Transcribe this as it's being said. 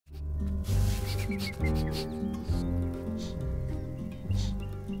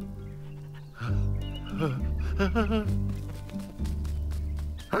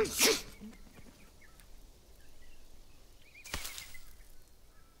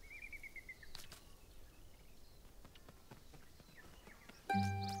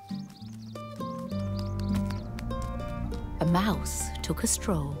A mouse took a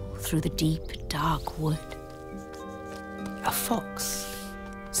stroll through the deep, dark wood. A fox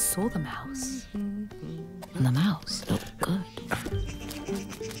saw the mouse, and the mouse looked good.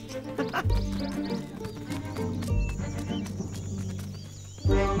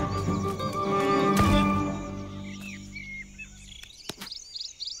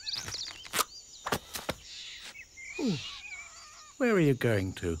 Where are you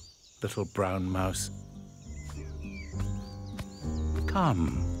going to, little brown mouse?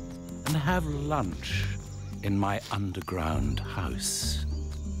 Come and have lunch in my underground house.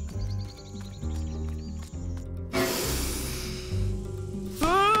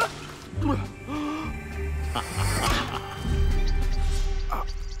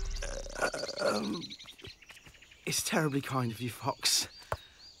 It's terribly kind of you, Fox.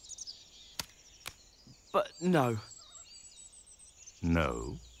 But no.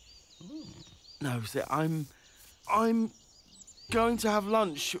 No? No, see, I'm going to have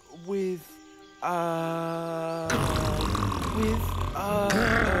lunch with Gruffalo?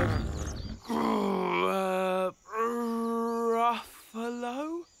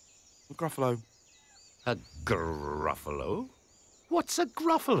 Gruffalo. A Gruffalo? What's a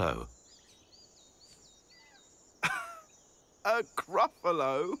Gruffalo? A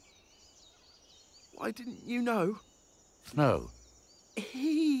Gruffalo? Why didn't you know? No.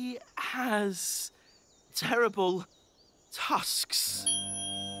 He has terrible tusks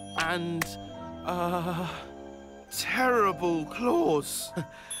and terrible claws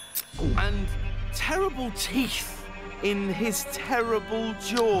and terrible teeth in his terrible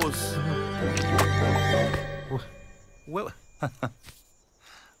jaws. Well,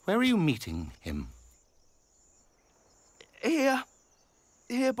 where are you meeting him?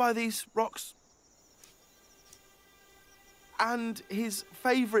 Here by these rocks. And his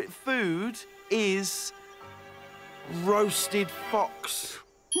favourite food is roasted fox.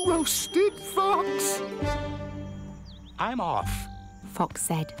 Roasted fox? I'm off. Fox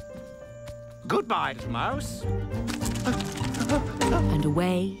said. Goodbye, little mouse. And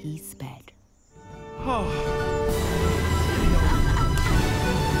away he sped.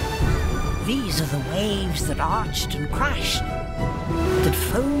 These are the waves that arched and crashed, that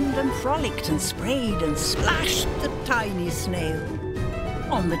foamed and frolicked and sprayed and splashed the tiny snail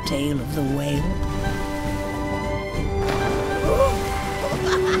on the tail of the whale.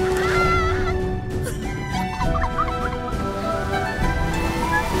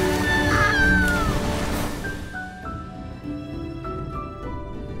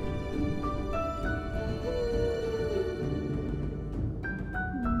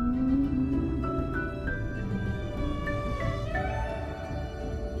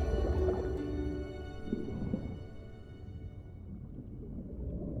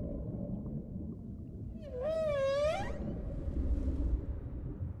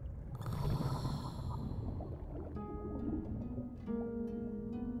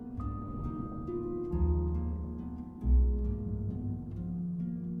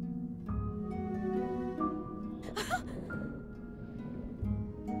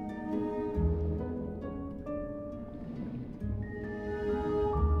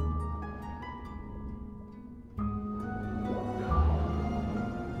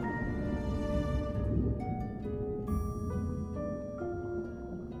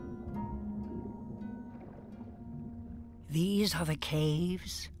 These are the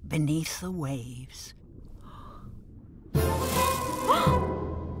caves beneath the waves.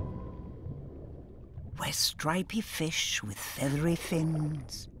 Where stripy fish with feathery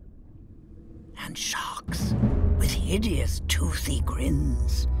fins and sharks with hideous toothy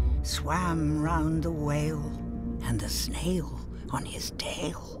grins swam round the whale and the snail on his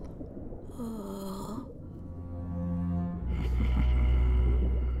tail.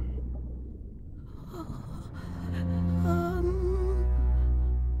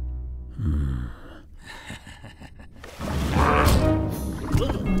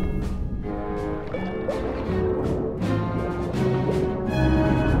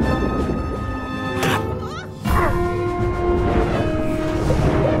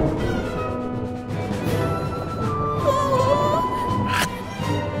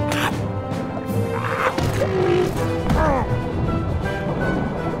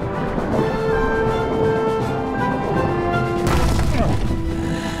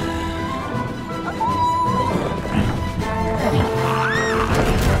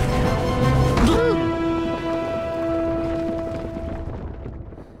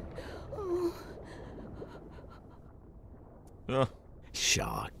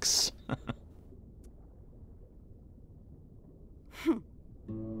 Sharks.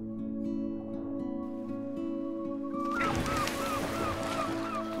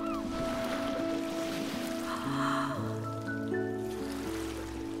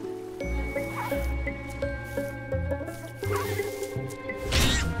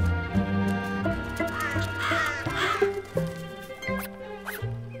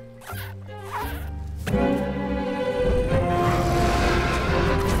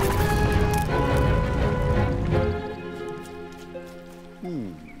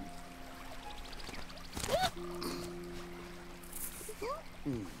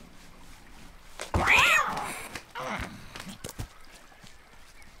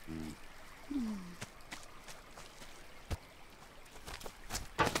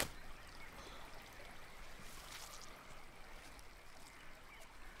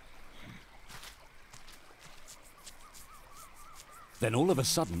 Then all of a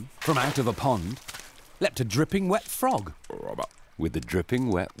sudden, from out of a pond, leapt a dripping wet frog with a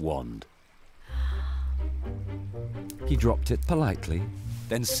dripping wet wand. He dropped it politely,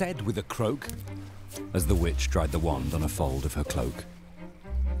 then said with a croak, as the witch dried the wand on a fold of her cloak,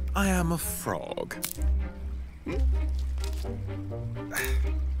 I am a frog.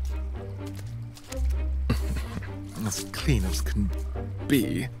 As clean as can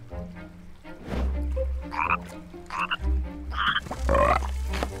be.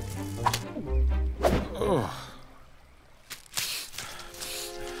 Oh.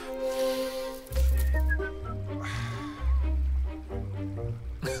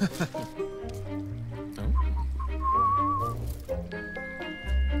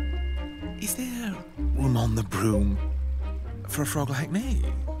 Is there room on the broom for a frog like me?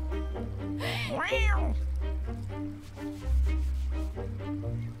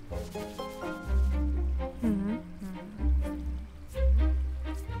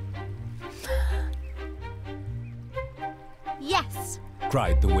 Yes.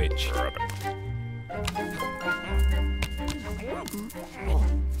 cried the witch.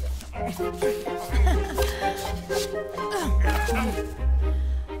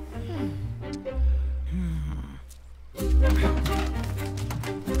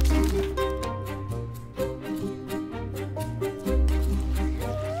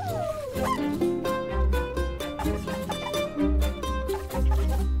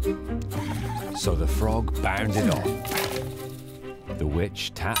 So the frog bounded off. The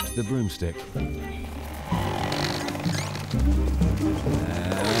witch tapped the broomstick. And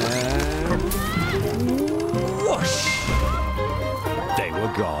whoosh! They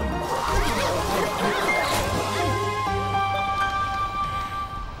were gone.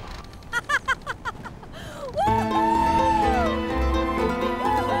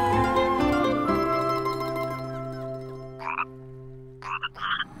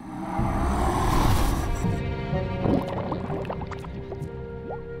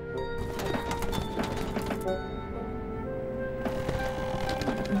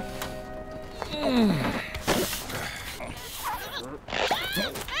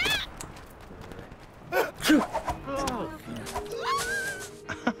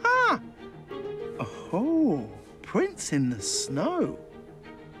 Oh, prints in the snow.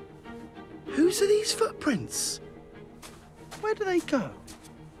 Whose are these footprints? Where do they go?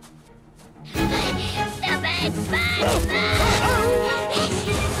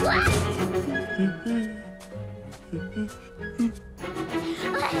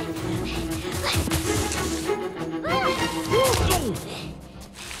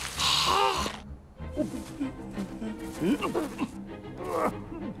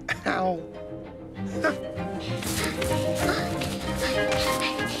 Ow.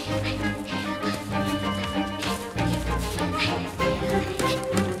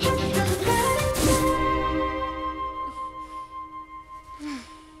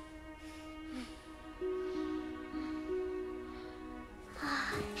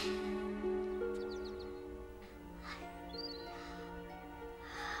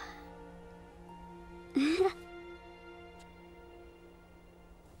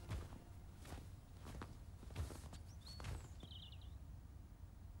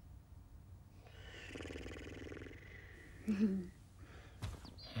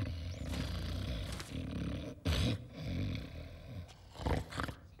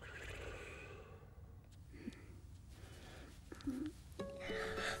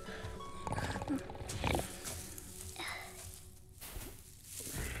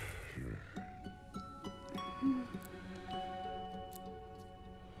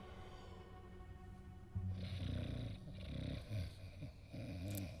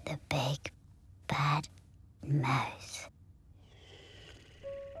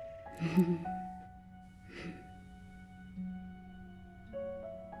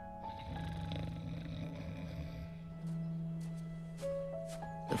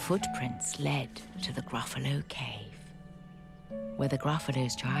 The footprints led to the Gruffalo cave, where the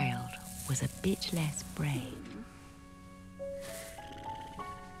Gruffalo's child was a bit less brave.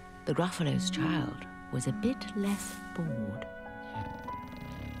 The Gruffalo's child was a bit less bored.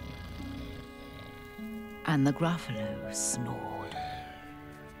 And the Gruffalo snored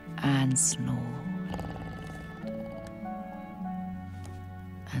and snored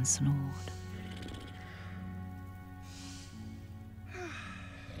and snored.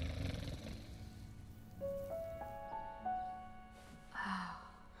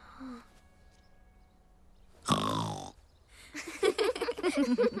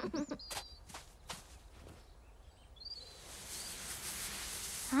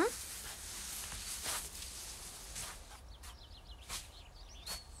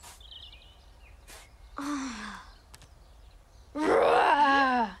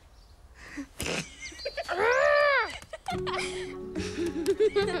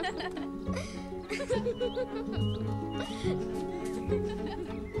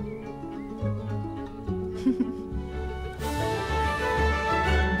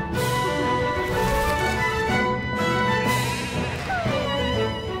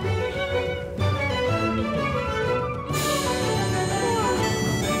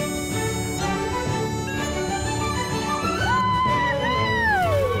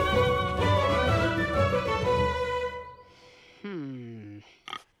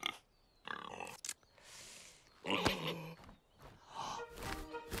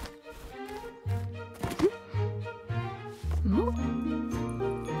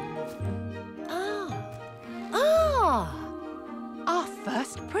 Our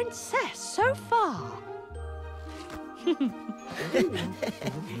first princess so far.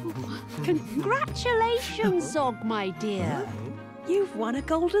 Congratulations, Zog, my dear. You've won a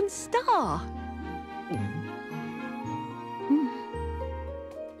golden star.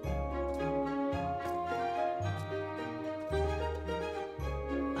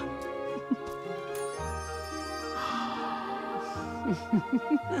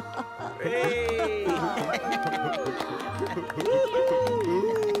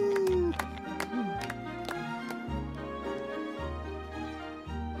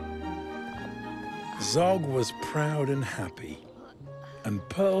 Zog was proud and happy, and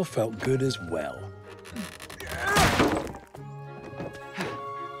Pearl felt good as well.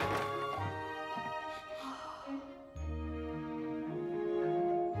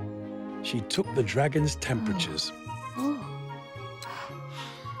 She took the dragon's temperatures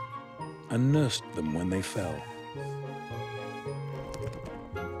and nursed them when they fell.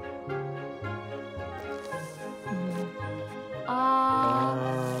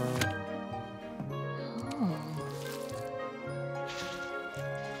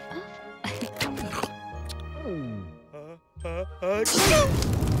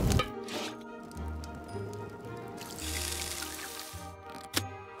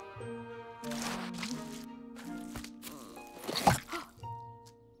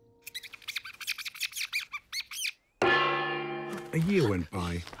 A year went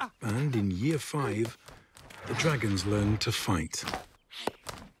by, and in year 5, the dragons learned to fight.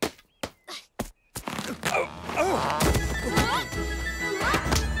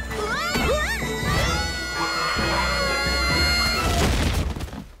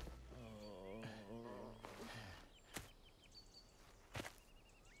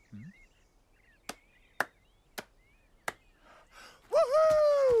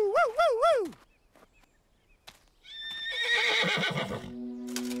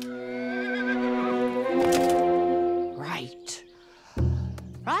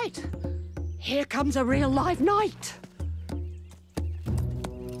 Right. Here comes a real live night.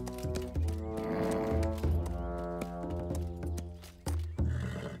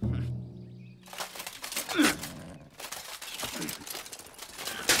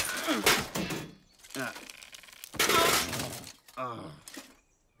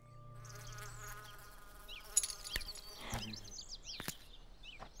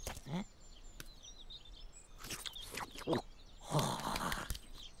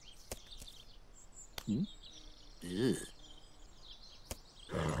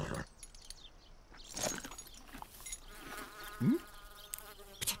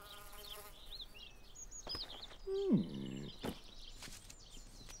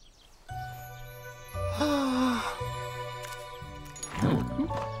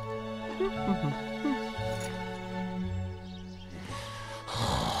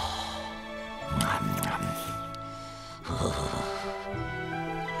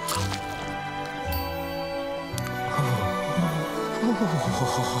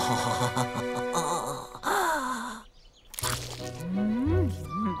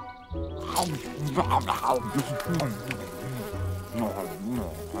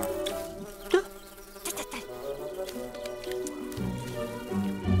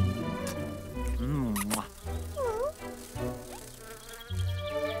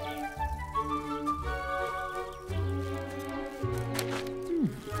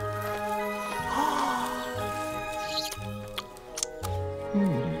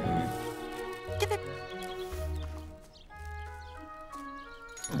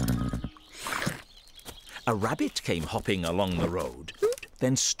 A rabbit came hopping along the road,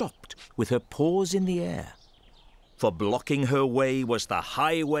 then stopped with her paws in the air. For blocking her way was the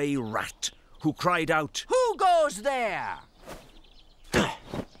highway rat, who cried out, Who goes there?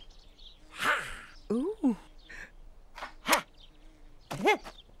 Ooh. Ha.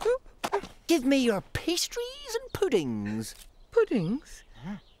 Give me your pastries and puddings. Puddings?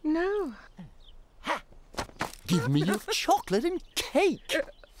 No. Ha. Give me your chocolate and cake.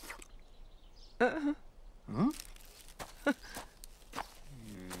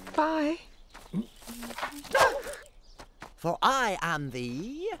 Bye. For I am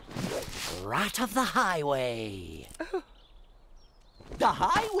the rat of the highway. Oh. The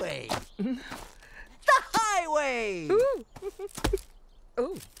highway. The highway. Ooh.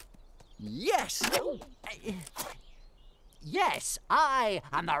 Ooh. Yes. Yes, I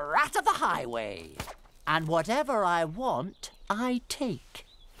am the rat of the highway. And whatever I want, I take.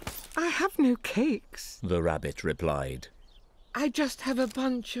 I have no cakes. the rabbit replied. I just have a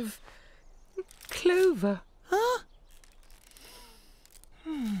bunch of clover. Huh?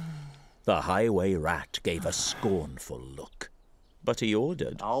 The highway rat gave a scornful look, but he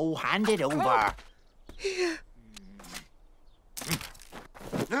ordered. Oh, hand it over. Here.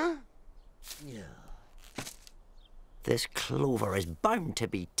 This clover is bound to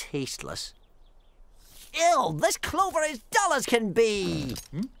be tasteless. Ew, this clover is dull as can be.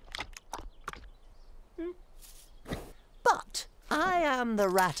 But I am the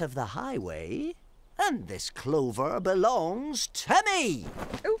rat of the highway, and this clover belongs to me.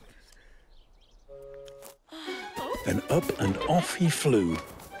 Then up and off he flew,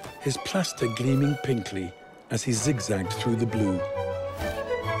 his plaster gleaming pinkly as he zigzagged through the blue.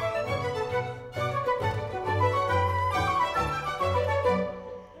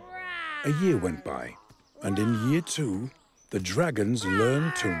 A year went by, and in year 2, the dragons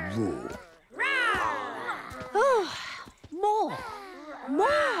learned to roar. Oh, more,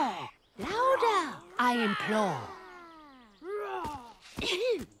 more, louder, I implore.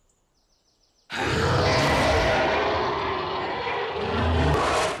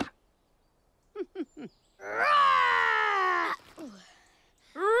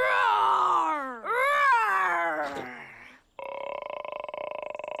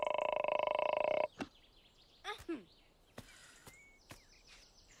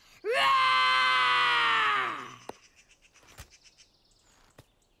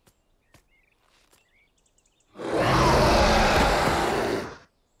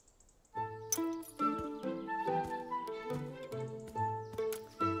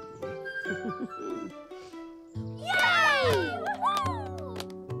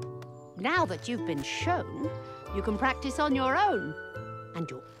 Now that you've been shown, you can practice on your own. And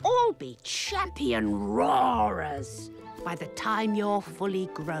you'll all be champion roarers by the time you're fully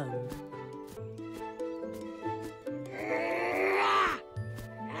grown.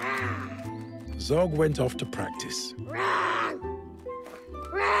 Zog went off to practice.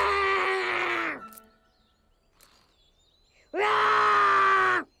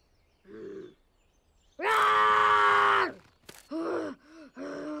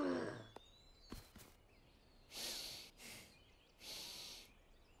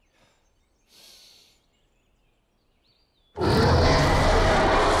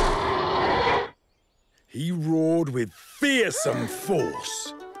 He roared with fearsome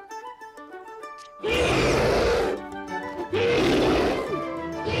force.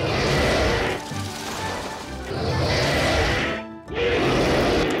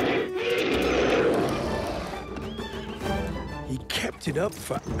 He kept it up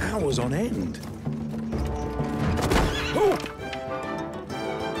for hours on end. Oh!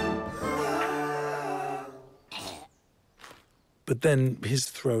 But then his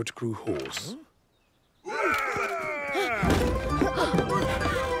throat grew hoarse.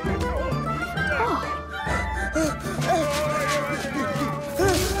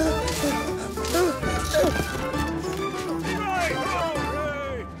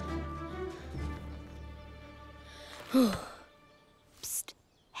 Psst,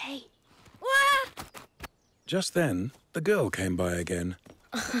 hey. Just then, the girl came by again.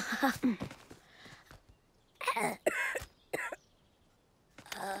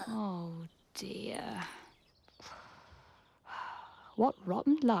 Oh, dear. What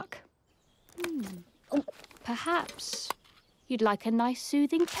rotten luck. Perhaps you'd like a nice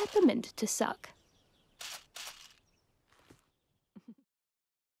soothing peppermint to suck.